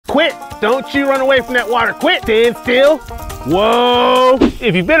Quit. Don't you run away from that water. Quit. Stand still. Whoa.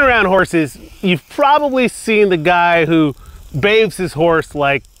 If you've been around horses, you've probably seen the guy who bathes his horse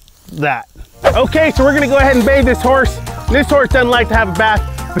like that. Okay, so we're gonna go ahead and bathe this horse. This horse doesn't like to have a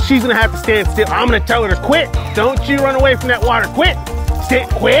bath, but she's gonna have to stand still. I'm gonna tell her to quit. Don't you run away from that water. Quit.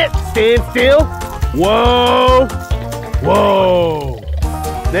 Quit. Stand still. Whoa. Whoa.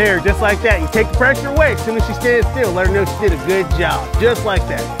 There, just like that. You take the pressure away as soon as she stands still. Let her know she did a good job. Just like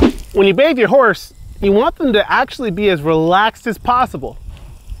that. When you bathe your horse, you want them to actually be as relaxed as possible.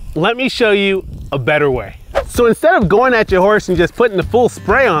 Let me show you a better way. So instead of going at your horse and just putting the full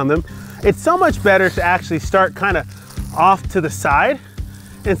spray on them, it's so much better to actually start kind of off to the side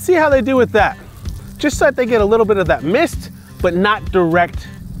and see how they do with that. Just so that they get a little bit of that mist, but not direct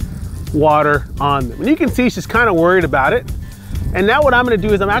water on them. And you can see she's kind of worried about it. And now what I'm gonna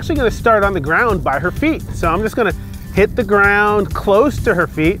do is I'm actually gonna start on the ground by her feet. So I'm just gonna hit the ground close to her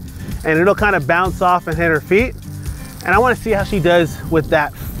feet and it'll kind of bounce off and hit her feet. And I wanna see how she does with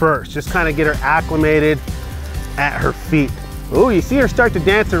that first. Just kind of get her acclimated at her feet. Oh, you see her start to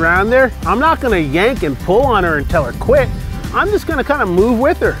dance around there? I'm not gonna yank and pull on her and tell her quit. I'm just gonna kind of move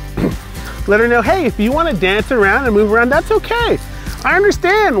with her. Let her know, hey, if you wanna dance around and move around, that's okay. I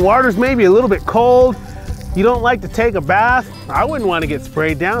understand water's maybe a little bit cold. You don't like to take a bath. I wouldn't want to get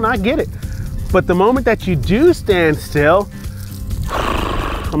sprayed down, I get it. But the moment that you do stand still,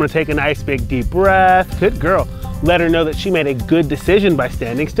 I'm gonna take a nice big deep breath. Good girl. Let her know that she made a good decision by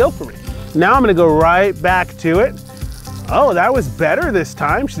standing still for me. Now I'm gonna go right back to it. Oh, that was better this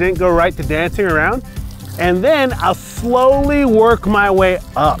time. She didn't go right to dancing around. And then I'll slowly work my way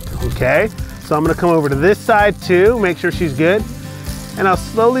up, okay? So I'm gonna come over to this side too, make sure she's good. And I'll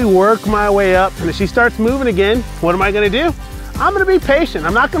slowly work my way up. And if she starts moving again, what am I gonna do? I'm gonna be patient.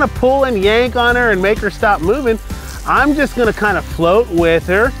 I'm not gonna pull and yank on her and make her stop moving. I'm just gonna kind of float with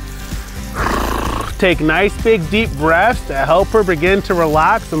her. Take nice big deep breaths to help her begin to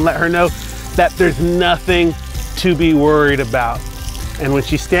relax and let her know that there's nothing to be worried about. And when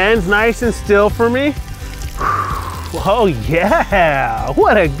she stands nice and still for me, oh yeah,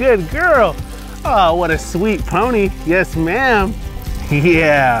 what a good girl. Oh, what a sweet pony. Yes, ma'am.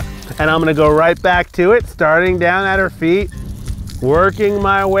 Yeah, and I'm gonna go right back to it, starting down at her feet, working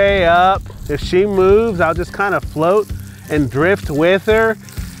my way up. If she moves, I'll just kind of float and drift with her.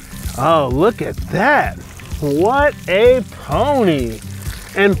 Oh, look at that. What a pony.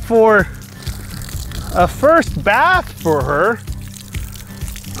 And for a first bath for her,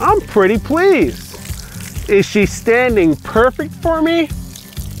 I'm pretty pleased. Is she standing perfect for me?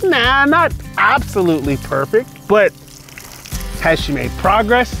 Nah, not absolutely perfect, but has she made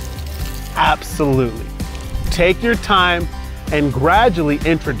progress? Absolutely. Take your time and gradually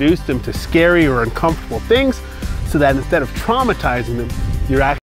introduce them to scary or uncomfortable things so that instead of traumatizing them, you're actually